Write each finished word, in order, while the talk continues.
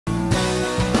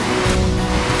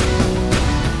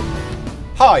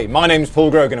Hi, my name's Paul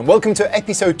Grogan and welcome to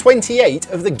episode 28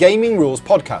 of the Gaming Rules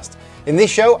podcast. In this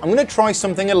show, I'm going to try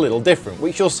something a little different,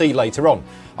 which you'll see later on.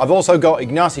 I've also got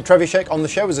Ignacy on the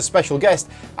show as a special guest,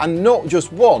 and not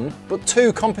just one, but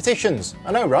two competitions.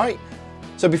 I know, right?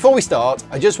 So before we start,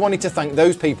 I just wanted to thank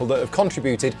those people that have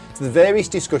contributed to the various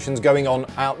discussions going on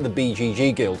at the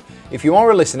BGG Guild. If you are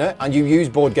a listener and you use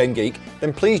Board Game Geek,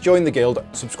 then please join the guild,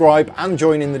 subscribe and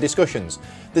join in the discussions.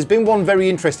 There's been one very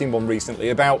interesting one recently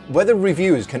about whether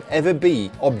reviewers can ever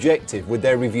be objective with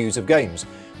their reviews of games,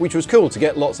 which was cool to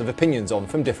get lots of opinions on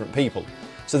from different people.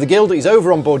 So the guild is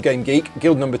over on Board Game Geek,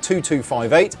 guild number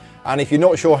 2258, and if you're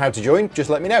not sure how to join,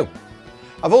 just let me know.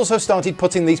 I've also started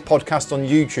putting these podcasts on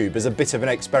YouTube as a bit of an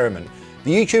experiment.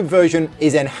 The YouTube version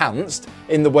is enhanced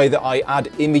in the way that I add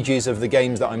images of the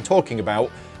games that I'm talking about,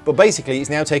 but basically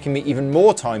it's now taking me even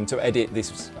more time to edit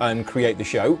this and create the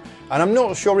show, and I'm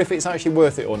not sure if it's actually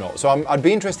worth it or not, so I'd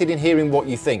be interested in hearing what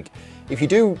you think. If you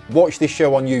do watch this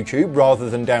show on YouTube rather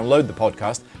than download the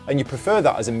podcast, and you prefer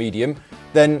that as a medium,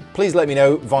 then please let me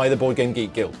know via the Board Game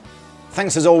Geek Guild.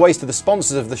 Thanks as always to the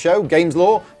sponsors of the show,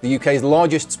 GamesLaw, the UK's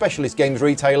largest specialist games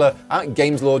retailer at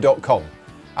gameslaw.com.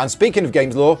 And speaking of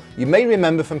GamesLaw, you may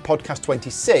remember from podcast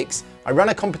 26, I ran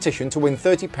a competition to win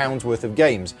 £30 worth of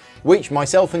games, which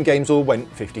myself and GamesLaw went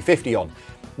 50-50 on.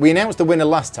 We announced the winner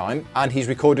last time, and he's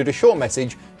recorded a short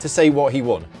message to say what he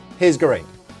won. Here's Geraint.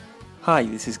 Hi,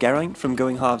 this is Geraint from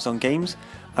Going Halves on Games,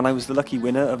 and I was the lucky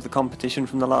winner of the competition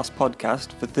from the last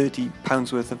podcast for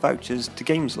 £30 worth of vouchers to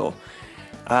GamesLaw.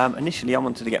 Initially I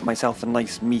wanted to get myself a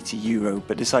nice meaty Euro,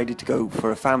 but decided to go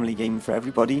for a family game for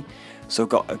everybody, so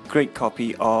got a great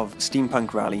copy of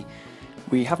Steampunk Rally.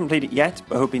 We haven't played it yet,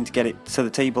 but hoping to get it to the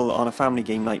table on a family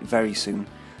game night very soon.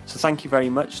 So thank you very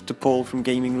much to Paul from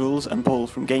Gaming Rules and Paul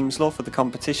from GamesLaw for the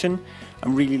competition.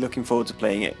 I'm really looking forward to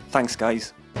playing it. Thanks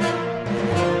guys.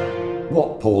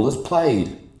 What Paul has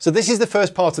played. So this is the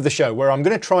first part of the show where I'm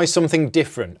going to try something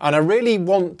different, and I really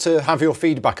want to have your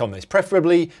feedback on this,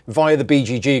 preferably via the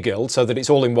BGG Guild so that it's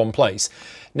all in one place.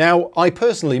 Now, I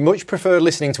personally much prefer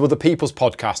listening to other people's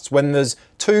podcasts when there's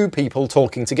two people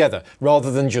talking together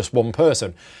rather than just one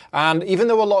person. And even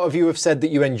though a lot of you have said that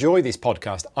you enjoy this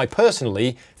podcast, I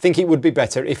personally think it would be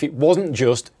better if it wasn't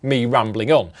just me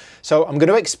rambling on. So I'm going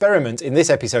to experiment in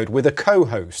this episode with a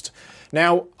co-host.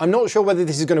 Now, I'm not sure whether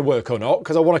this is going to work or not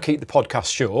because I want to keep the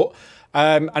podcast short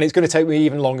and it's going to take me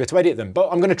even longer to edit them, but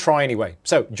I'm going to try anyway.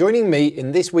 So, joining me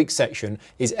in this week's section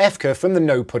is Efka from the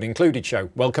No Pun Included show.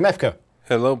 Welcome, Efka.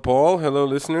 Hello, Paul. Hello,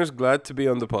 listeners. Glad to be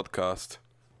on the podcast.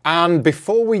 And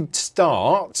before we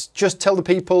start, just tell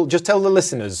the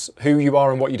listeners who you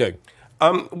are and what you do.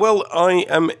 Well, I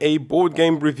am a board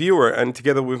game reviewer, and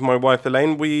together with my wife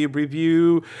Elaine, we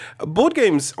review board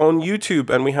games on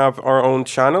YouTube, and we have our own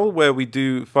channel where we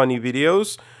do funny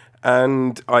videos,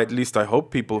 and at least I hope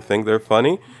people think they're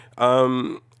funny.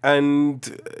 And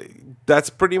that's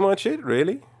pretty much it,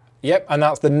 really. Yep, and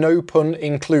that's the No Pun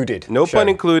Included No show. pun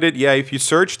included, yeah. If you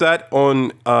search that on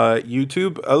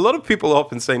YouTube, a lot of people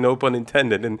often say no pun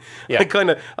intended, and yeah.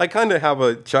 I kind of have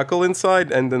a chuckle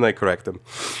inside, and then I correct them.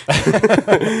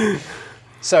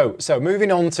 So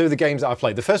moving on to the games that I've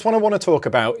played. The first one I want to talk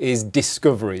about is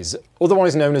Discoveries,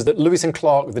 otherwise known as the Lewis and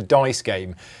Clark The Dice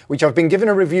Game, which I've been given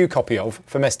a review copy of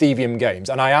from Estevium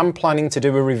Games, and I am planning to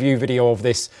do a review video of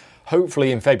this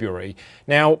hopefully in February.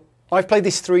 Now, I've played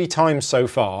this 3 times so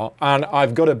far, and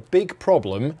I've got a big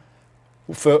problem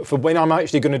for when I'm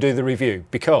actually going to do the review,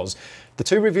 because the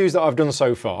 2 reviews that I've done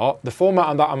so far, the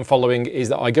format that I'm following is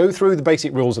that I go through the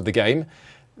basic rules of the game,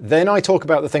 then I talk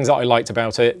about the things that I liked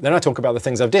about it, then I talk about the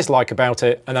things I've disliked about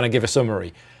it, and then I give a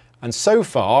summary. And so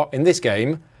far, in this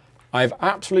game, I have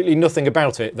absolutely nothing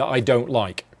about it that I don't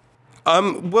like.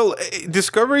 Well,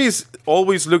 Discoveries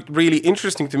always looked really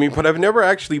interesting to me, but I've never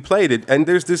actually played it. And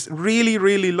there's this really,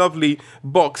 really lovely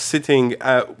box sitting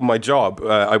at my job.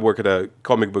 I work at a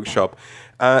comic book shop.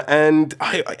 And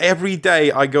every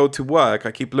day I go to work,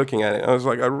 I keep looking at it. I was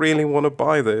like, I really want to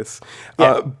buy this.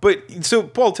 Yeah. So,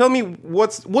 Paul, tell me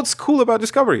what's cool about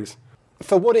Discoveries?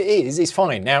 For what it is, it's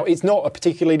fine. Now, it's not a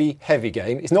particularly heavy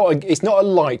game. It's not a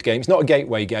light game. It's not a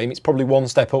gateway game. It's probably one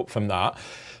step up from that.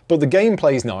 But the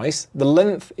gameplay is nice, the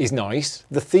length is nice,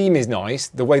 the theme is nice,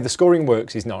 the way the scoring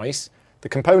works is nice, the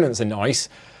components are nice,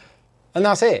 and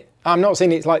that's it. I'm not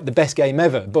saying it's like the best game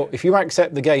ever, but if you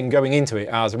accept the game going into it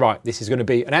as, right, this is going to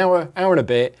be an hour and a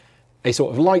bit, a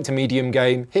sort of light to medium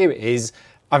game, here it is.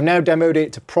 I've now demoed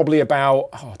it to probably about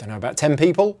 10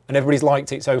 people, and everybody's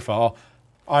liked it so far.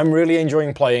 I'm really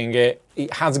enjoying playing it.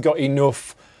 It has got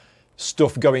enough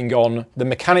stuff going on. The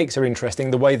mechanics are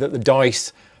interesting, the way that the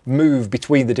dice move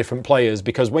between the different players,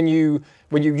 because when you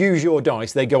use your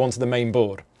dice, they go onto the main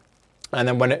board. And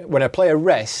then when a player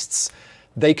rests,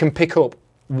 they can pick up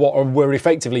what were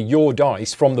effectively your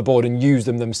dice from the board and use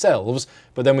them themselves.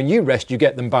 But then when you rest, you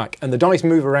get them back. And the dice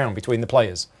move around between the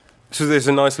players. So there's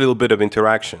a nice little bit of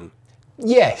interaction.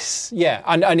 Yes, yeah.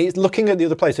 And it's looking at the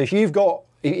other player. So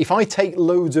if I take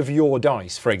loads of your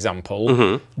dice, for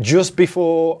example, just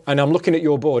before, and I'm looking at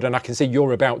your board and I can see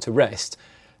you're about to rest,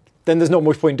 then there's not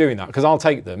much point doing that because I'll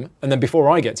take them, and then before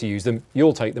I get to use them,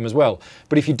 you'll take them as well.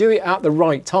 But if you do it at the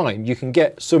right time, you can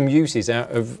get some uses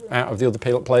out of the other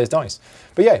player's dice.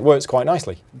 But yeah, it works quite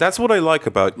nicely. That's what I like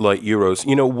about like Euros.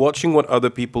 You know, watching what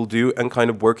other people do and kind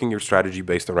of working your strategy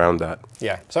based around that.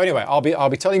 Yeah. So anyway, I'll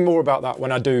be telling more about that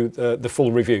when I do the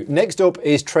full review. Next up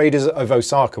is Traders of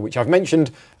Osaka, which I've mentioned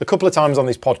a couple of times on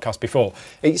this podcast before.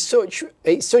 It's such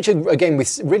a game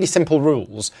with really simple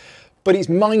rules. But it's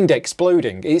mind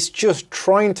exploding. It's just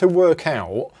trying to work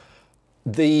out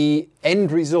the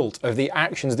end result of the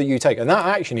actions that you take. And that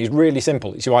action is really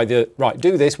simple. It's you either, right,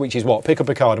 do this, which is what? Pick up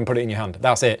a card and put it in your hand.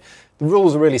 That's it. The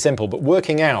rules are really simple, but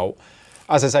working out,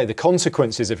 as I say, the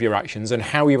consequences of your actions and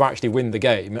how you actually win the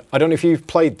game. I don't know if you've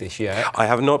played this yet. I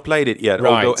have not played it yet,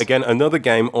 right. Although, again, another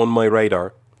game on my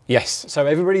radar. Yes, so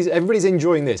everybody's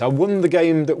enjoying this. I won the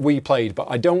game that we played, but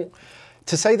I don't...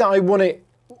 To say that I won it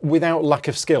without lack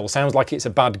of skill sounds like it's a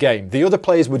bad game. The other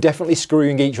players were definitely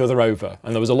screwing each other over,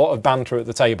 and there was a lot of banter at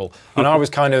the table, and I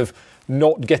was kind of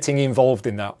not getting involved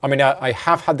in that. I mean, I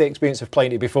have had the experience of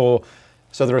playing it before,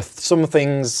 so there are some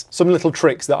things, some little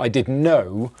tricks that I didn't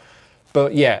know,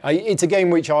 but yeah, it's a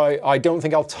game which I don't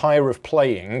think I'll tire of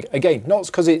playing. Again, not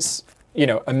because it's, you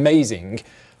know, amazing,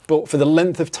 but for the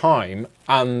length of time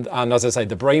and as I say,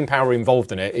 the brain power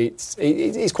involved in it,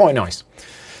 it's quite nice.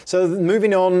 So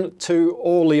moving on to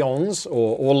Orleans,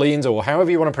 or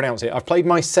however you want to pronounce it. I've played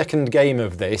my second game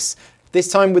of this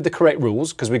time with the correct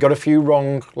rules, because we got a few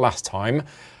wrong last time.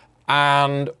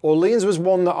 And Orleans was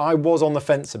one that I was on the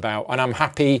fence about, and I'm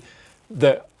happy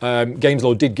that Games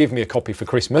Law did give me a copy for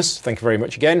Christmas. Thank you very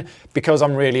much again, because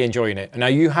I'm really enjoying it. And now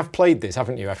you have played this,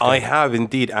 haven't you, Efka? I have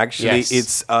indeed. Actually, yes.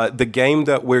 It's the game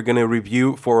that we're going to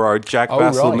review for our Jack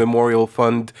Vassell right. Memorial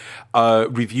Fund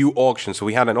review auction. So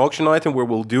we had an auction item where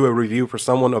we'll do a review for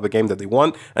someone of a game that they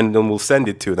want, and then we'll send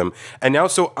it to them. And now,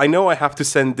 so I know I have to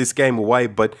send this game away,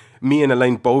 but me and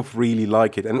Elaine both really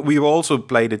like it, and we've also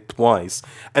played it twice.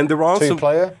 And there are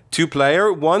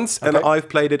two-player once, okay. and I've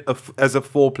played it as a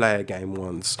 4-player game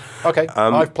once. Okay,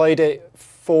 I've played it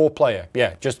 4-player.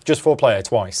 Yeah, just 4-player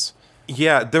twice.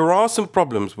 Yeah, there are some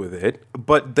problems with it,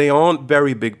 but they aren't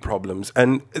very big problems,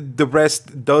 and the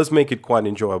rest does make it quite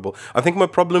enjoyable. I think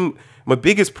my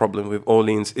biggest problem with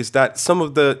Orleans is that some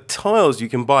of the tiles you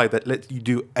can buy that let you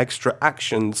do extra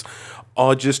actions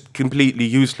are just completely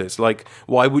useless. Like,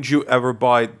 why would you ever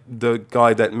buy the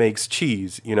guy that makes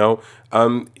cheese, you know?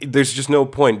 There's just no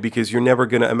point, because you're never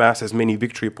going to amass as many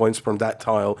victory points from that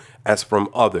tile as from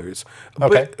others.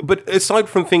 Okay. But aside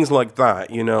from things like that,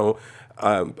 you know,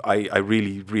 I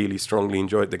really, really strongly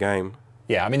enjoyed the game.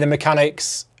 Yeah, I mean, the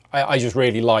mechanics, I just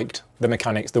really liked the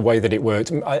mechanics, the way that it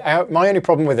worked. My only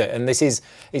problem with it, and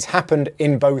it's happened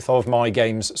in both of my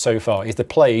games so far, is the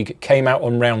Plague came out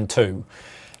on round 2.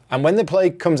 And when the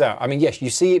Plague comes out, I mean, yes, you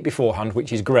see it beforehand,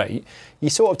 which is great. You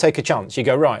sort of take a chance. You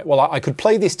go, right, well, I could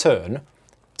play this turn,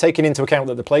 taking into account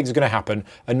that the Plague is going to happen,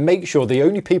 and make sure the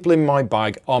only people in my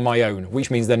bag are my own,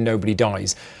 which means then nobody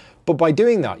dies. But by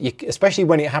doing that, especially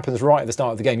when it happens right at the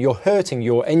start of the game, you're hurting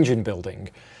your engine building.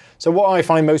 So what I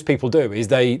find most people do is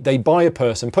they buy a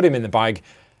person, put him in the bag,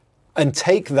 and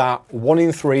take that 1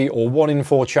 in 3 or 1 in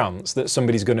 4 chance that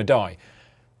somebody's going to die.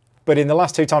 But in the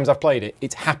last 2 times I've played it,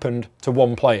 it's happened to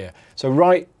 1 player. So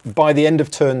right by the end of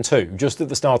turn 2, just at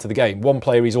the start of the game, 1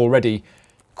 player is already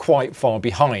quite far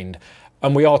behind.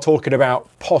 And we are talking about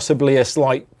possibly a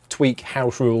slight tweak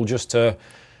house rule just to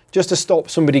stop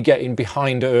somebody getting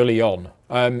behind early on.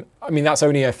 I mean, that's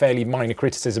only a fairly minor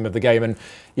criticism of the game. And,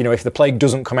 you know, if the Plague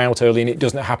doesn't come out early and it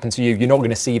doesn't happen to you, you're not going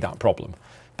to see that problem.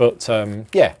 But,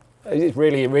 yeah, it's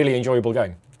really a really enjoyable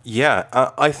game. Yeah,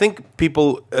 I think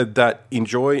people that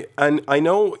enjoy, and I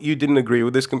know you didn't agree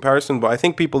with this comparison, but I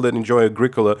think people that enjoy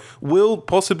Agricola will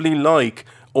possibly like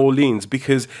Orleans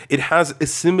because it has a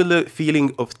similar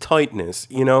feeling of tightness,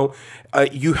 you know.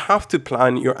 You have to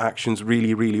plan your actions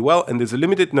really, really well, and there's a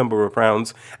limited number of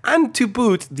rounds, and to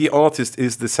boot, the artist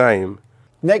is the same.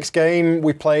 Next game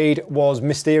we played was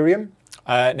Mysterium.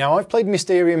 Now, I've played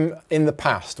Mysterium in the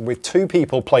past with 2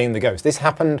 people playing the Ghost. This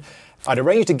happened, I'd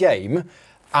arranged a game,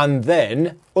 and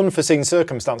then unforeseen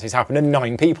circumstances happened and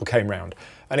 9 people came round.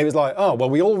 And it was like, oh, well,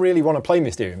 we all really want to play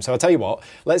Mysterium. So I'll tell you what,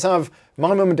 let's have,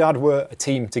 my mum and dad were a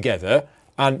team together,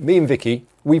 and me and Vicky,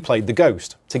 we played the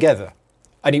Ghost together.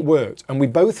 and it worked. And we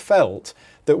both felt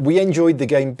that we enjoyed the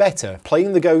game better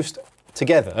playing the Ghost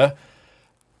together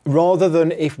rather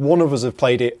than if one of us had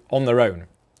played it on their own.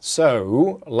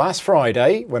 So last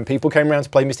Friday, when people came around to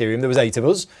play Mysterium, there was 8 of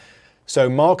us. So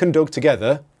Mark and Doug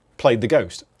together played the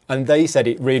Ghost, and they said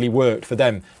it really worked for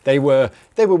them. They were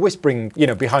whispering, you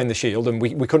know, behind the shield, and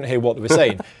we couldn't hear what they were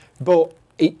saying, but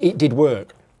it did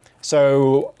work.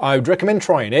 So I would recommend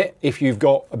trying it if you've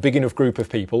got a big enough group of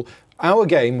people. Our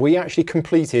game, we actually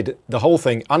completed the whole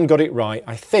thing and got it right,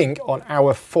 I think, on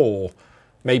hour 4,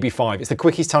 maybe 5. It's the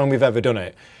quickest time we've ever done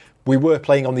it. We were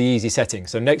playing on the easy setting,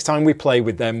 so next time we play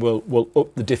with them, we'll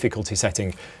up the difficulty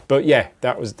setting. But yeah,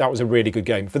 that was a really good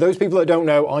game. For those people that don't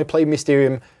know, I play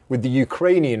Mysterium with the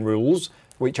Ukrainian rules,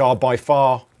 which are by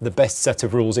far the best set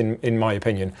of rules in my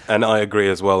opinion. And I agree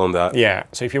as well on that. Yeah,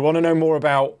 so if you want to know more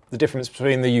about the difference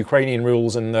between the Ukrainian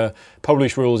rules and the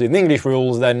Polish rules and the English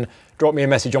rules, then drop me a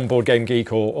message on Board Game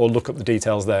Geek or look up the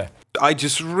details there. I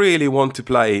just really want to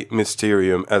play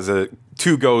Mysterium as a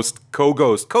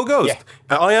co-ghost. Yeah.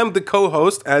 I am the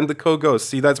co-host and the co-ghost.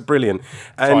 See, that's brilliant.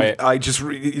 And I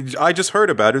just heard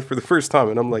about it for the first time,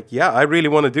 and I'm like, yeah, I really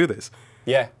want to do this.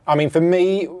 Yeah, I mean, for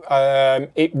me,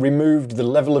 it removed the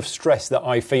level of stress that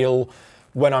I feel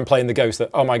when I'm playing the Ghost, that,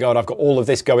 oh my God, I've got all of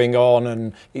this going on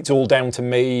and it's all down to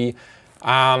me,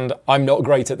 and I'm not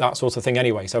great at that sort of thing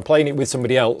anyway. So playing it with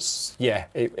somebody else, yeah,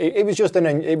 it was just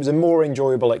it was a more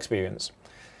enjoyable experience.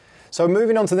 So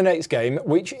moving on to the next game,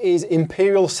 which is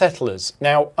Imperial Settlers.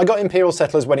 Now, I got Imperial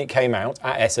Settlers when it came out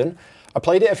at Essen. I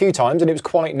played it a few times and it was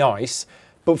quite nice,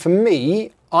 but for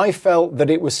me, I felt that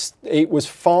it was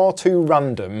far too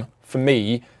random for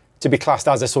me to be classed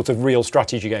as a sort of real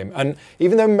strategy game. And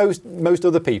even though most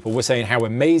other people were saying how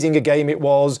amazing a game it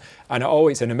was, and oh,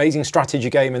 it's an amazing strategy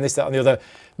game and this, that and the other,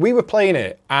 we were playing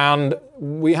it and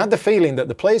we had the feeling that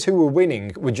the players who were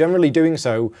winning were generally doing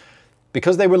so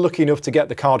because they were lucky enough to get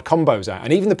the card combos out.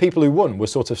 And even the people who won were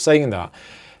sort of saying that.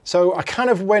 So I kind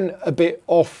of went a bit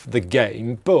off the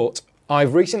game, but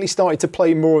I've recently started to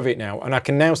play more of it now, and I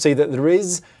can now see that there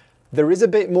is a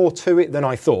bit more to it than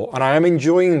I thought, and I am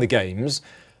enjoying the games.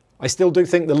 I still do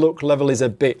think the look level is a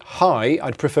bit high.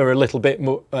 I'd prefer a little bit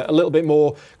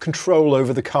more control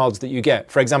over the cards that you get.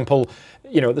 For example,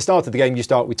 you know, at the start of the game, you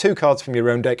start with 2 cards from your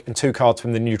own deck and 2 cards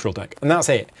from the neutral deck, and that's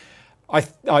it.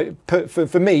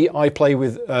 For me, I play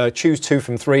with choose 2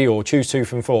 from 3 or choose 2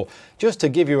 from 4, just to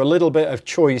give you a little bit of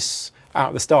choice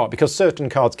at the start, because certain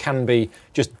cards can be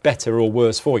just better or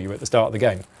worse for you at the start of the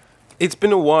game. It's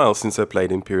been a while since I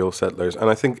played Imperial Settlers, and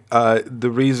I think the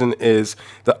reason is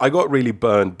that I got really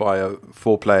burned by a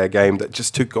 4-player game that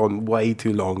just took on way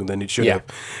too long than it should have.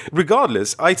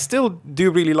 Regardless, I still do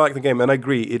really like the game, and I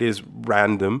agree it is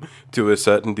random to a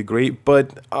certain degree,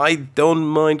 but I don't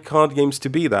mind card games to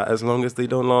be that as long as they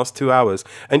don't last 2 hours.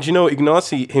 And you know,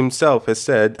 Ignacy himself has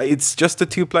said it's just a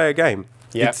 2-player game.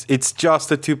 Yeah. It's just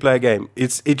a 2-player game.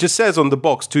 It just says on the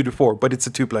box 2 to 4, but it's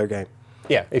a 2-player game.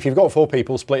 Yeah, if you've got 4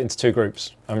 people, split into 2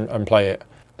 groups and play it.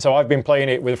 So I've been playing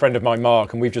it with a friend of mine,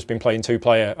 Mark, and we've just been playing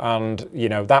 2-player, and you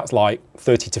know, that's like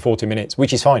 30 to 40 minutes,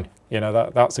 which is fine. You know,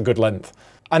 that's a good length.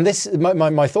 And this,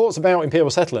 my thoughts about Imperial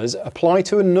Settlers apply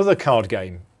to another card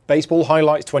game, Baseball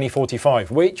Highlights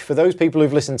 2045, which for those people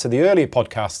who've listened to the earlier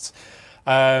podcasts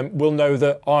will know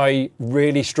that I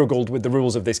really struggled with the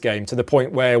rules of this game to the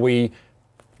point where we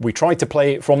tried to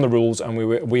play it from the rules and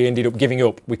we ended up giving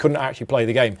up. We couldn't actually play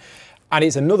the game. And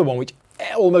it's another one which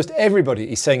almost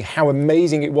everybody is saying how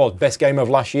amazing it was. Best game of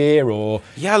last year, or...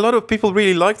 Yeah, a lot of people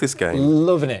really like this game.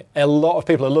 Loving it. A lot of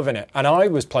people are loving it. And I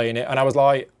was playing it and I was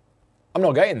like, I'm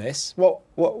not getting this.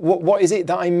 What is it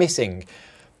that I'm missing?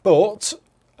 But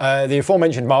the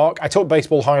aforementioned Mark, I took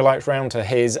Baseball Highlights round to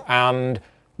his and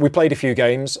we played a few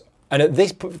games. And at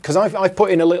this, because I've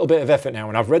put in a little bit of effort now,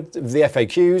 and I've read the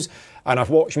FAQs, and I've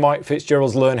watched Mike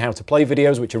Fitzgerald's Learn How to Play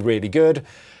videos, which are really good.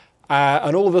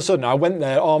 And all of a sudden, I went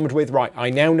there armed with, right, I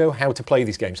now know how to play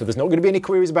this game. So there's not going to be any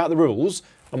queries about the rules,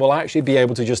 and we'll actually be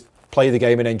able to just play the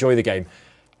game and enjoy the game.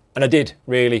 And I did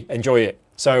really enjoy it.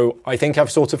 So I think I've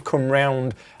sort of come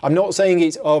round. I'm not saying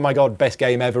it's, oh my God, best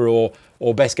game ever or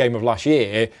best game of last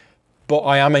year, but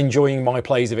I am enjoying my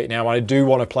plays of it now. And I do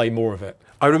want to play more of it.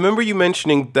 I remember you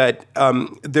mentioning that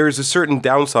there is a certain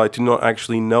downside to not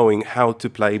actually knowing how to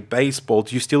play baseball.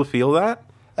 Do you still feel that?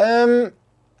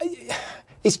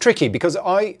 It's tricky because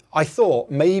I thought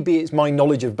maybe it's my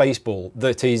knowledge of baseball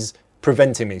that is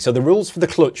preventing me. So the rules for the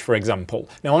clutch, for example.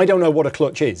 Now, I don't know what a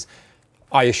clutch is.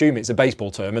 I assume it's a baseball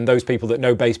term, and those people that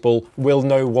know baseball will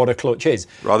know what a clutch is.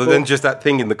 Rather than just that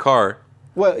thing in the car.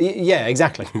 Well, yeah,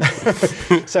 exactly.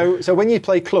 So when you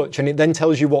play clutch and it then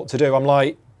tells you what to do, I'm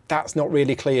like, that's not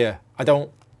really clear. I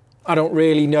don't I don't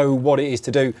really know what it is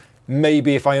to do.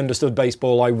 Maybe if I understood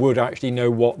baseball, I would actually know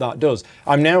what that does.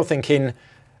 I'm now thinking,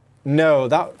 no,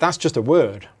 that's just a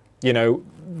word. You know,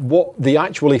 what the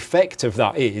actual effect of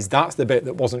that is, that's the bit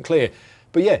that wasn't clear.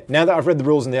 But yeah, now that I've read the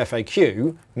rules in the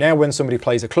FAQ, now when somebody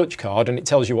plays a clutch card and it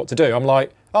tells you what to do, I'm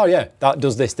like, oh yeah, that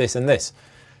does this, this and this.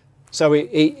 So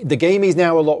the game is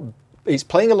now it's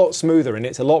playing a lot smoother and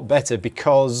it's a lot better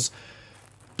because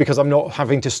I'm not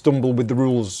having to stumble with the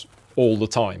rules all the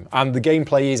time. And the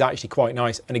gameplay is actually quite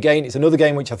nice. And again, it's another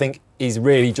game which I think is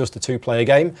really just a two-player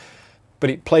game, but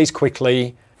it plays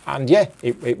quickly and yeah,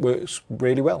 it works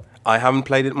really well. I haven't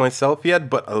played it myself yet,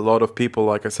 but a lot of people,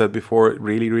 like I said before,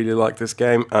 really, really like this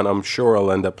game, and I'm sure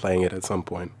I'll end up playing it at some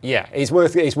point. Yeah, it's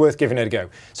worth giving it a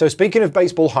go. So speaking of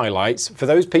baseball highlights, for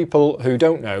those people who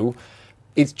don't know,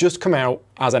 it's just come out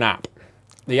as an app.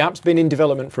 The app's been in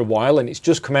development for a while, and it's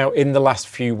just come out in the last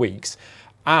few weeks.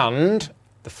 And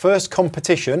the first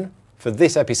competition for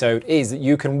this episode is that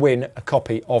you can win a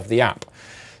copy of the app.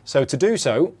 So to do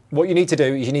so, what you need to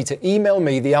do is you need to email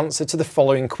me the answer to the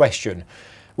following question,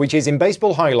 which is in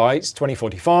Baseball Highlights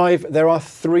 2045, there are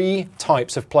 3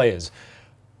 types of players.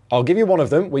 I'll give you one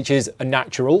of them, which is a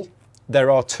natural.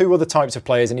 There are 2 other types of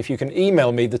players, and if you can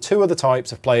email me the 2 other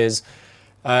types of players,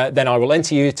 then I will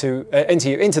enter you into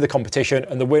the competition,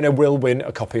 and the winner will win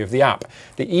a copy of the app.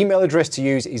 The email address to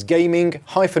use is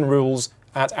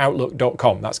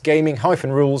gaming-rules@outlook.com. That's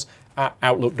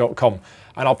gaming-rules@outlook.com.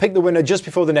 And I'll pick the winner just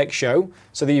before the next show,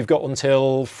 so that you've got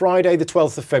until Friday the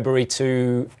 12th of February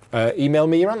to email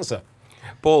me your answer.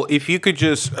 Paul, if you could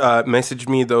just message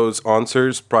me those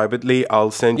answers privately,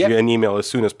 I'll send you an email as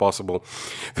soon as possible.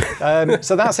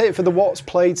 So that's it for the What's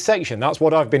Played section. That's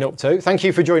what I've been up to. Thank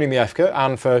you for joining me, Efka,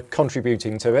 and for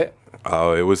contributing to it.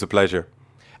 Oh, it was a pleasure.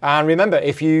 And remember,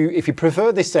 if you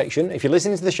prefer this section, if you're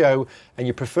listening to the show and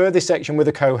you prefer this section with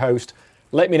a co-host,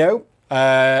 let me know.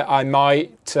 I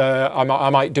might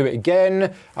do it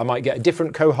again. I might get a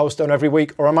different co-host on every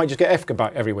week, or I might just get Efka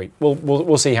back every week.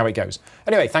 We'll see how it goes.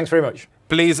 Anyway, thanks very much.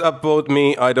 Please upvote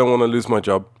me. I don't want to lose my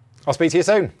job. I'll speak to you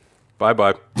soon.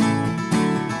 Bye-bye.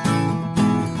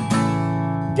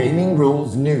 Gaming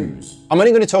Rules News. I'm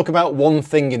only going to talk about one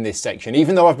thing in this section,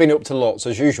 even though I've been up to lots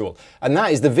as usual, and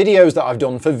that is the videos that I've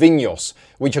done for Vignos,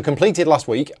 which are completed last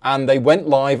week, and they went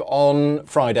live on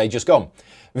Friday just gone.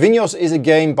 Vignos is a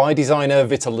game by designer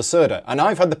Vital Lacerda, and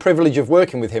I've had the privilege of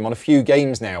working with him on a few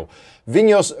games now.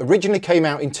 Vignos originally came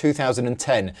out in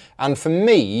 2010, and for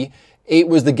me, it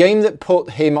was the game that put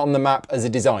him on the map as a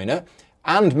designer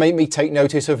and made me take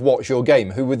notice of What's Your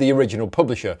Game, who were the original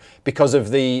publisher, because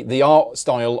of the art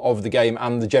style of the game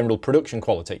and the general production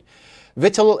quality.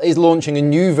 Vital is launching a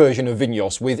new version of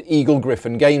Vignos with Eagle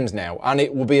Griffin Games now, and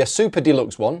it will be a super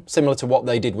deluxe one, similar to what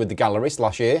they did with the Gallerist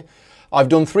last year. I've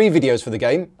done 3 videos for the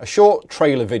game, a short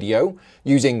trailer video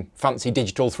using fancy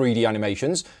digital 3D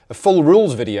animations, a full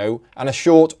rules video, and a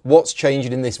short What's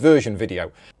Changed in This Version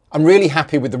video. I'm really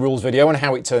happy with the rules video and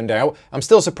how it turned out. I'm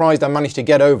still surprised I managed to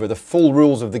get over the full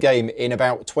rules of the game in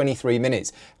about 23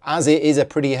 minutes, as it is a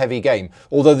pretty heavy game,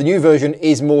 although the new version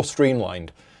is more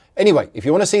streamlined. Anyway, if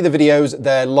you want to see the videos,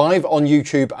 they're live on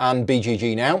YouTube and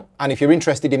BGG now, and if you're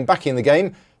interested in backing the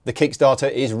game, the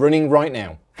Kickstarter is running right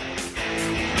now.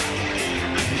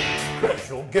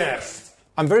 Special guest.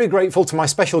 I'm very grateful to my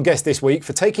special guest this week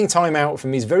for taking time out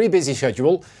from his very busy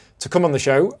schedule to come on the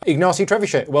show. Ignacy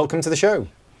Trevishek, welcome to the show.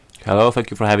 Hello, thank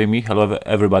you for having me. Hello,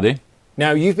 everybody.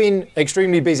 Now, you've been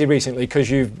extremely busy recently because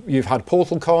you've had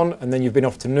PortalCon and then you've been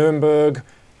off to Nuremberg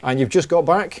and you've just got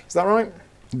back. Is that right?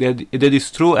 That is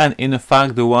true, and in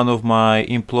fact, one of my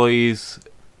employees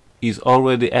is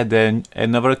already at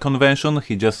another convention.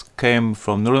 He just came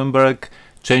from Nuremberg,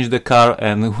 changed the car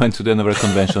and went to another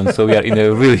convention. So we are in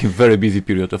a really very busy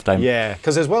period of time. Yeah,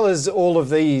 because as well as all of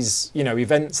these,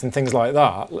 events and things like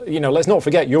that, let's not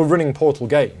forget you're running Portal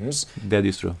Games. That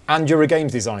is true. And you're a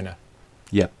games designer.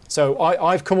 Yeah. So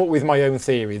I've come up with my own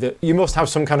theory that you must have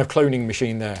some kind of cloning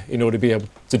machine there in order to be able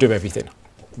to do everything.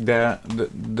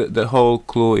 The whole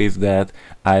clue is that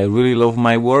I really love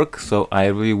my work, so I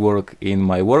really work in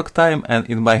my work time and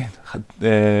in my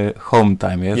home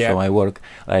time. Yeah? So I work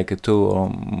like 2 or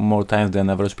more times than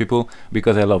average people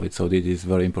because I love it. So this is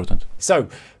very important. So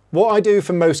what I do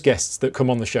for most guests that come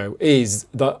on the show is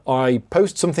that I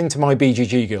post something to my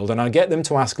BGG guild and I get them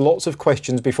to ask lots of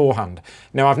questions beforehand.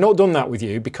 Now, I've not done that with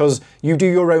you because you do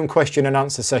your own question and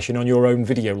answer session on your own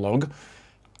video log,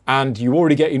 and you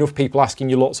already get enough people asking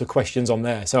you lots of questions on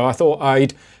there. So I thought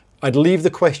I'd leave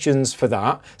the questions for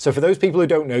that. So for those people who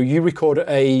don't know, you record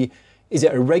is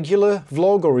it a regular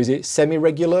vlog or is it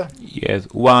semi-regular? Yes,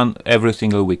 one every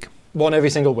single week. One every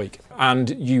single week.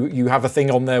 And you have a thing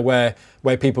on there where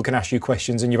where people can ask you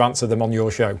questions and you answer them on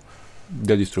your show.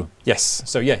 That is true. Yes.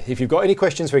 So yeah, if you've got any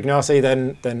questions for Ignacy,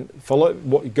 then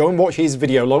go and watch his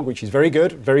video log, which is very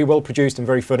good, very well produced and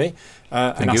very funny,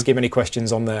 and ask him any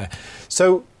questions on there.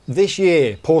 So this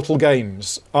year, Portal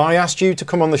Games, I asked you to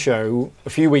come on the show a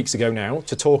few weeks ago now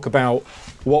to talk about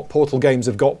what Portal Games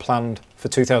have got planned for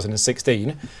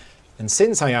 2016. And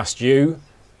since I asked you,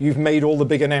 you've made all the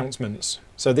big announcements.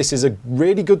 So this is a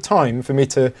really good time for me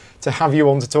to have you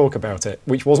on to talk about it,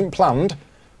 which wasn't planned,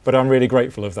 but I'm really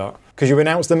grateful of that. Because you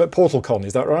announced them at PortalCon,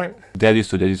 is that right? That is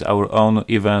true. That is our own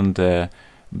event.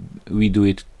 We do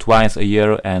it twice a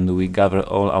year, and we gather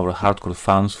all our hardcore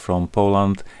fans from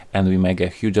Poland, and we make a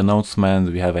huge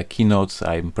announcement. We have a keynote.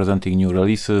 I'm presenting new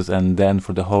releases, and then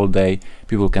for the whole day,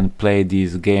 people can play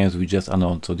these games we just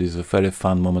announced. So this is a very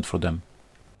fun moment for them.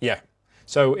 Yeah.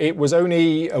 So it was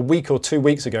only a week or 2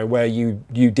 weeks ago where you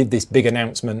did this big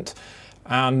announcement.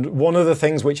 And one of the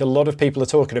things which a lot of people are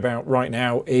talking about right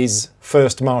now is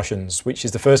First Martians, which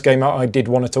is the first game I did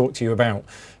want to talk to you about,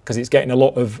 because it's getting a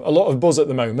lot of buzz at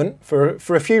the moment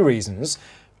for a few reasons.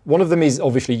 One of them is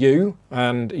obviously you,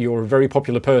 and you're a very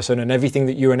popular person, and everything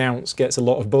that you announce gets a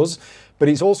lot of buzz. But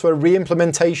it's also a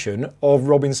re-implementation of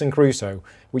Robinson Crusoe,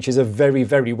 which is a very,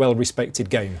 very well-respected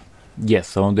game. Yes,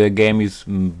 so the game is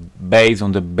based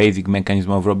on the basic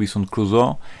mechanism of Robinson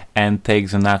Crusoe and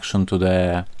takes an action to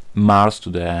the Mars, to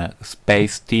the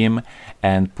space team,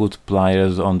 and put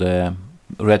players on the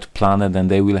red planet,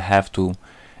 and they will have to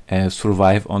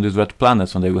survive on this red planet.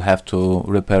 So they will have to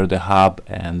repair the hub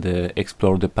and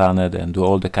explore the planet and do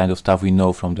all the kind of stuff we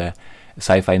know from the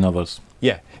sci-fi novels.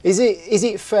 Yeah. Is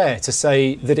it fair to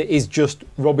say that it is just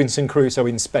Robinson Crusoe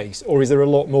in space, or is there a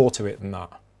lot more to it than that?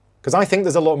 Because I think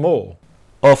there's a lot more.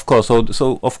 Of course.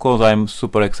 So of course I'm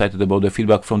super excited about the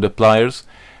feedback from the players.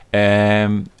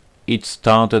 It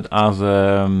started as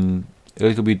a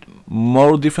little bit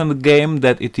more different game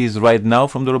than it is right now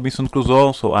from the Robinson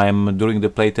Crusoe. So I'm during the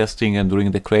playtesting and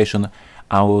during the creation,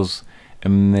 I was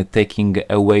taking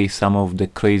away some of the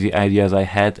crazy ideas I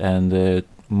had and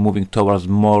moving towards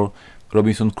more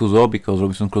Robinson Crusoe, because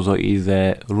Robinson Crusoe is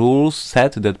a rules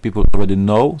set that people already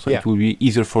know. So it will be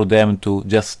easier for them to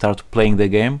just start playing the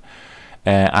game.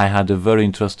 I had a very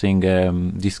interesting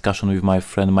discussion with my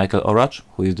friend Michael Oracz,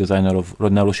 who is designer of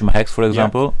Narushima Hex, for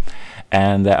example,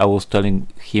 and I was telling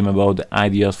him about the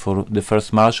ideas for the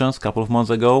First Martians a couple of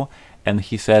months ago, and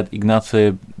he said,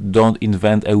 Ignacy, don't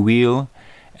invent a wheel.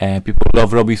 People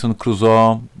love Robinson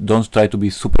Crusoe. Don't try to be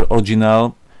super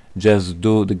original. Just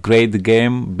do the great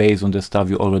game based on the stuff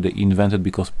you already invented,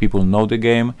 because people know the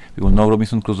game, people know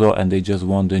Robinson Crusoe, and they just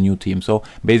want a new team. So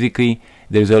basically,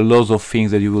 there's a lot of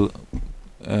things that you will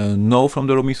know from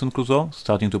the Robinson Crusoe,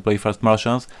 starting to play First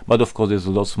Martians, but of course there's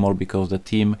lots more, because the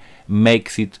team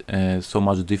makes it so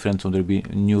much different. So there'll be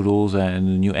new rules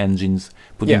and new engines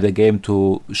put in the game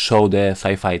to show the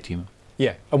sci-fi team.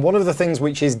 Yeah, and one of the things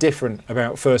which is different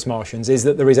about First Martians is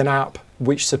that there is an app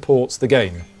which supports the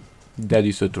game. That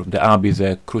is true. The app is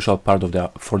a crucial part of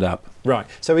for the app. Right.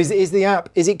 So is the app,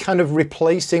 is it kind of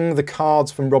replacing the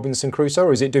cards from Robinson Crusoe,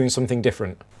 or is it doing something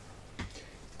different?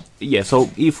 Yeah, so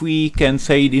if we can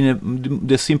say it in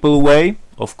the simple way,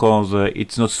 of course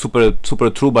it's not super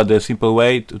true, but the simple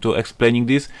way to explaining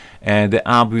this, the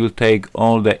app will take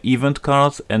all the event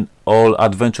cards and all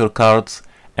adventure cards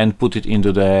and put it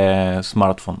into the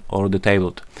smartphone or the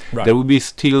tablet. Right. There will be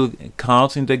still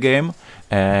cards in the game.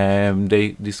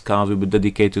 These cards will be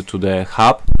dedicated to the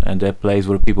hub and the place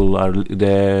where people are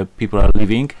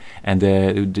living, and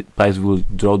the players will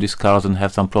draw these cards and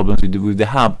have some problems with the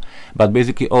hub. But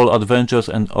basically, all adventures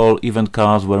and all event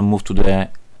cards were moved to the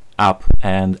app,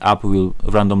 and app will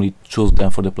randomly choose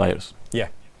them for the players. Yeah.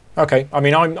 Okay. I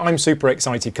mean, I'm super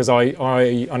excited because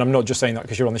and I'm not just saying that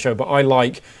because you're on the show, but I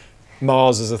like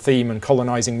Mars as a theme and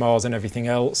colonizing Mars and everything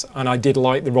else, and I did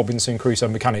like the Robinson Crusoe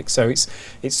mechanics, so it's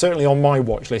certainly on my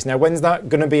watch list. Now, when's that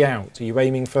going to be out? Are you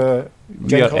aiming for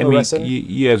Gen Con or Essen?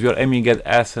 Yes, we are aiming at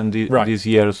Essen this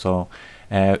year, so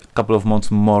a couple of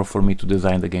months more for me to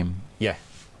design the game. Yeah,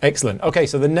 excellent. Okay,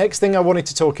 so the next thing I wanted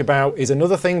to talk about is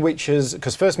another thing which is,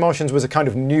 because First Martians was a kind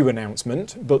of new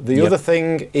announcement, but the other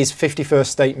thing is 51st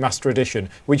State Master Edition,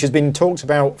 which has been talked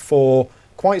about for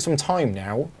quite some time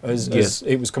now as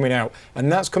it was coming out,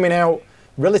 and that's coming out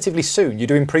relatively soon. You're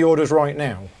doing pre-orders right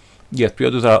now. Yes,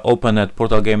 pre-orders are open at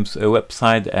Portal Games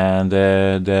website, and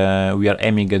we are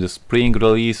aiming at the spring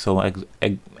release. So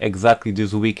exactly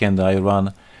this weekend I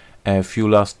run a few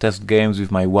last test games with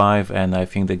my wife, and I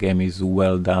think the game is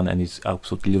well done and it's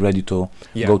absolutely ready to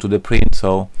go to the print.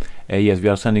 So yes, we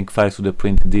are sending files to the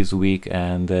print this week,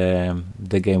 and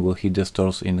the game will hit the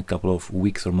stores in a couple of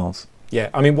weeks or months. Yeah,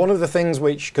 I mean, one of the things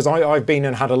which, because I've been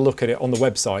and had a look at it on the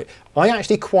website, I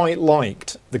actually quite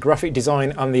liked the graphic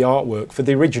design and the artwork for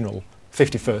the original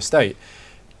 51st State,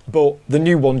 but the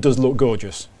new one does look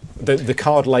gorgeous. The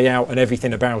card layout and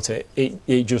everything about it,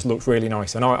 it just looks really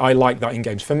nice, and I like that in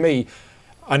games. For me,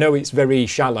 I know it's very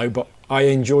shallow, but I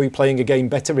enjoy playing a game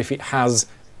better if it has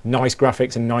nice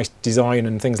graphics and nice design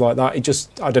and things like that. It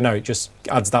just, I don't know, it just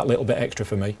adds that little bit extra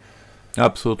for me.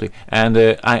 Absolutely, and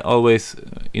I always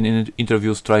in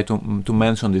interviews try to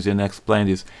mention this and explain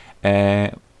this.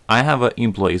 I have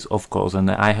employees, of course, and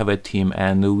I have a team,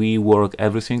 and we work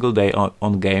every single day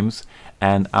on games.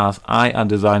 And as a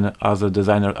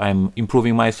designer, I'm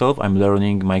improving myself. I'm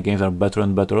learning. My games are better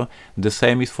and better. The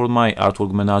same is for my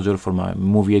artwork manager, for my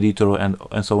movie editor, and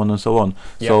so on and so on.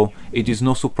 Yeah. So it is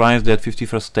no surprise that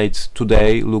 51st States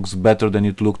today looks better than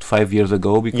it looked 5 years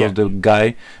ago, because the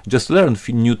guy just learned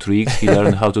new tricks. He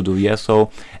learned how to do.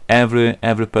 So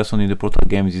every person in the Portal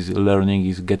games is learning,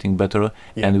 is getting better,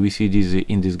 and we see this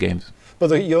in these games.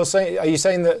 But are you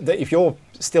saying that if you're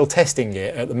still testing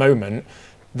it at the moment,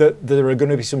 that there are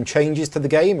going to be some changes to the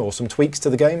game or some tweaks to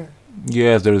the game?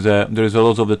 Yes, there is a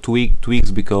lot of the tweaks,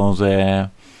 because I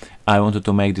wanted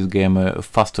to make this game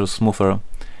faster, smoother,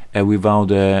 without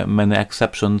many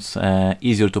exceptions,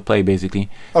 easier to play basically.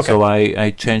 Okay. So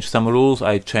I changed some rules.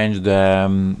 I changed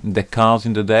the cards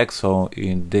in the deck. So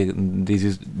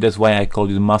that's why I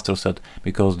called it Master Set,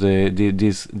 because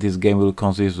this game will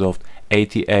consist of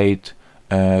 88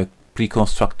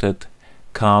 pre-constructed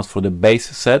cards for the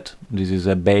base set. This is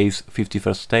a base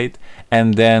 51st State,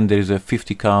 and then there is a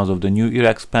 50 cards of the New Era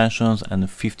expansions and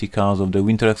 50 cards of the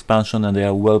Winter expansion, and they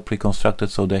are well pre-constructed,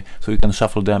 so you can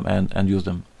shuffle them and use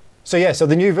them. So yeah, so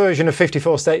the new version of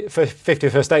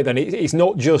 51st State then, it's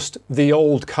not just the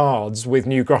old cards with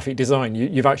new graphic design.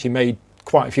 You've actually made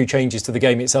quite a few changes to the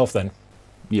game itself then.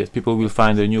 Yes, people will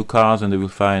find the new cards, and they will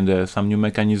find some new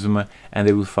mechanism, and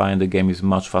they will find the game is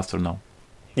much faster now.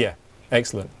 Yeah.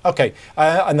 Excellent. Okay,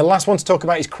 and the last one to talk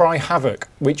about is Cry Havoc,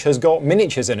 which has got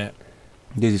miniatures in it.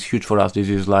 This is huge for us. This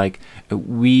is like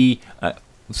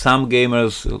some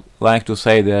gamers like to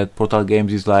say that Portal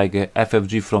Games is like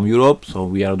FFG from Europe. So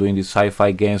we are doing these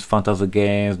sci-fi games, fantasy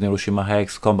games, Neuroshima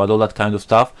Hex, Combat, all that kind of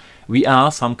stuff. We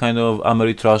are some kind of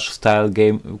Ameritrash style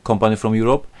game company from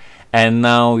Europe. And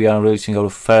now we are releasing our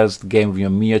first game with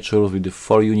miniatures, with the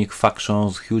 4 unique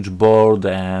factions, huge board,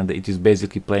 and it is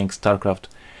basically playing StarCraft.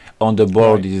 On the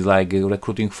board, it is like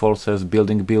recruiting forces,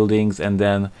 building buildings, and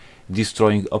then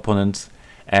destroying opponents.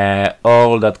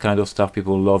 All that kind of stuff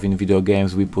people love in video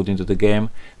games, we put into the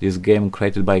game. This game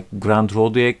created by Grant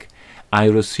Rodiek. I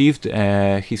received,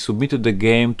 he submitted the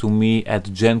game to me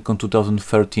at Gen Con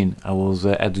 2013. I was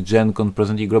at Gen Con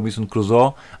presenting Robinson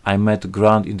Crusoe. I met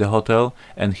Grant in the hotel,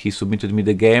 and he submitted me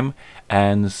the game.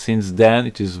 And since then,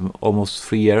 it is almost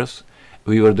 3 years.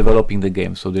 We were developing the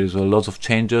game, so there's a lot of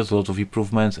changes, lots of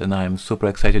improvements, and I'm super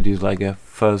excited. It's like a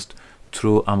first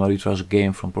true Ameritrash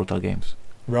game from Portal Games.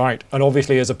 Right, and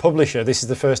obviously as a publisher, this is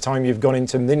the first time you've gone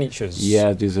into miniatures.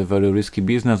 Yeah, this is a very risky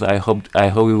business. I hope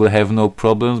we will have no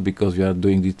problems, because we are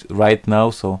doing it right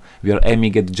now. So we are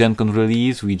aiming at Gen Con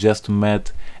release. We just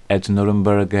met at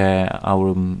Nuremberg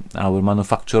our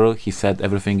manufacturer. He said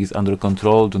everything is under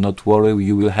control, do not worry,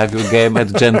 you will have your game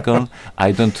at Gen Con.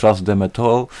 I don't trust them at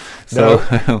all, so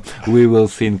no. We will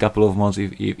see in a couple of months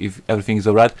if everything is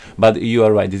alright. But you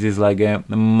are right, this is like a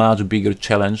much bigger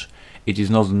challenge. It is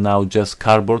not now just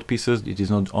cardboard pieces, it is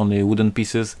not only wooden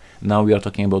pieces. Now we are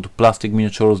talking about plastic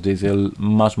miniatures. This is a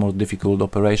much more difficult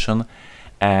operation,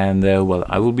 and well,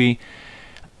 I will be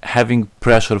having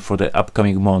pressure for the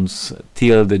upcoming months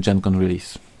till the Gen Con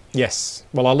release. Yes,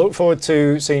 well, I look forward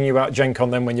to seeing you at Gen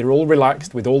Con then, when you're all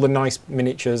relaxed with all the nice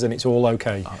miniatures and it's all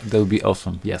okay. That would be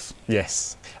awesome, yes.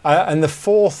 Yes. And the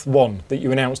fourth one that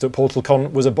you announced at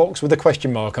PortalCon was a box with a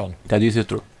question mark on. That is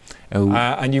true.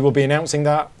 And you will be announcing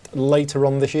that later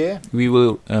on this year? We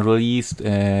will release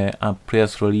a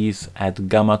press release at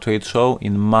Gamma Trade Show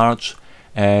in March.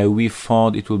 We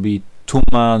thought it will be too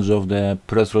much of the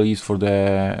press release for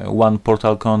the one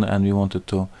PortalCon, and we wanted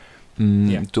to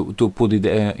put it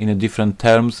in a different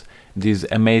terms. This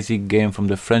amazing game from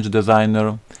the French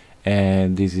designer,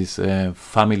 this is a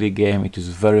family game. It is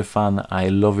very fun, I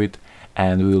love it,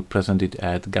 and we will present it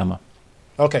at Gamma.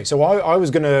 Okay, so I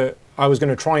was gonna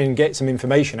try and get some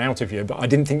information out of you, but I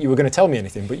didn't think you were going to tell me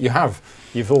anything, but you have.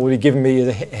 You've already given me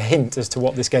a hint as to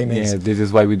what this game is. Yeah, this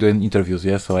is why we do interviews,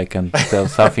 so I can tell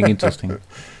something interesting.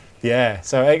 Yeah,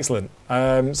 so excellent.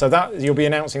 So that you'll be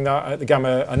announcing that at the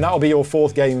Gamma, and that'll be your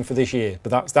fourth game for this year.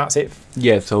 But that's it.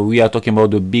 Yeah, so we are talking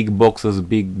about the big boxes,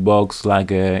 big box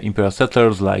like Imperial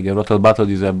Settlers, like Rotel Battle.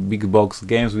 These are big box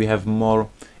games. We have more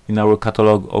in our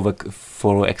catalog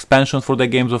for expansion for the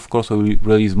games. Of course, we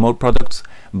release more products,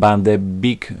 but the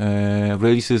big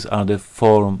releases are the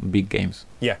 4 big games.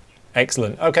 Yeah.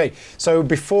 Excellent. Okay, so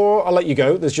before I let you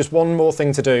go, there's just one more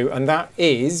thing to do, and that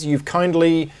is you've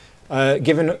kindly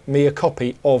given me a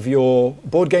copy of your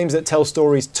Board Games That Tell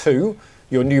Stories 2,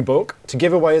 your new book, to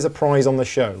give away as a prize on the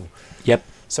show. Yep.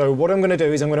 So what I'm going to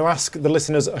do is I'm going to ask the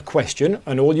listeners a question,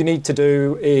 and all you need to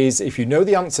do is, if you know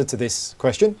the answer to this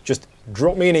question, just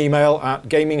drop me an email at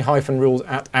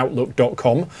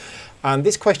gaming-rules@outlook.com. And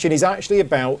this question is actually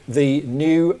about the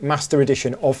new Master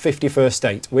Edition of 51st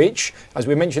State, which, as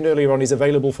we mentioned earlier on, is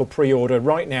available for pre-order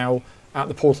right now at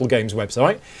the Portal Games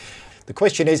website. The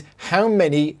question is, how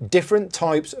many different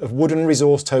types of wooden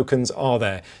resource tokens are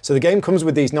there? So the game comes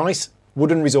with these nice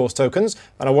wooden resource tokens,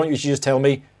 and I want you to just tell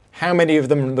me how many of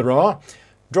them there are.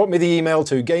 Drop me the email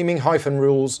to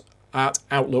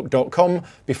gaming-rules@outlook.com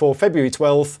before February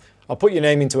 12th. I'll put your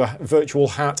name into a virtual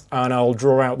hat and I'll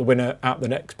draw out the winner at the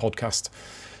next podcast.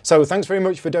 So thanks very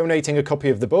much for donating a copy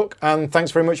of the book, and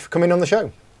thanks very much for coming on the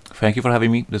show. Thank you for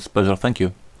having me. It's a pleasure. Thank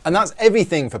you. And that's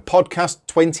everything for podcast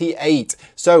 28.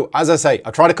 So, as I say,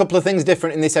 I tried a couple of things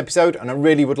different in this episode, and I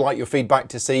really would like your feedback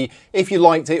to see if you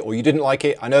liked it or you didn't like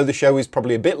it. I know the show is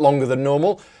probably a bit longer than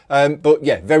normal, but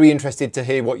yeah, very interested to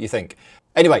hear what you think.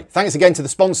 Anyway, thanks again to the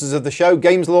sponsors of the show,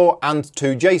 Games Law, and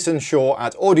to Jason Shaw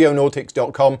at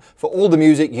audionautics.com for all the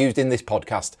music used in this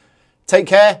podcast. Take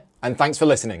care, and thanks for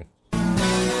listening.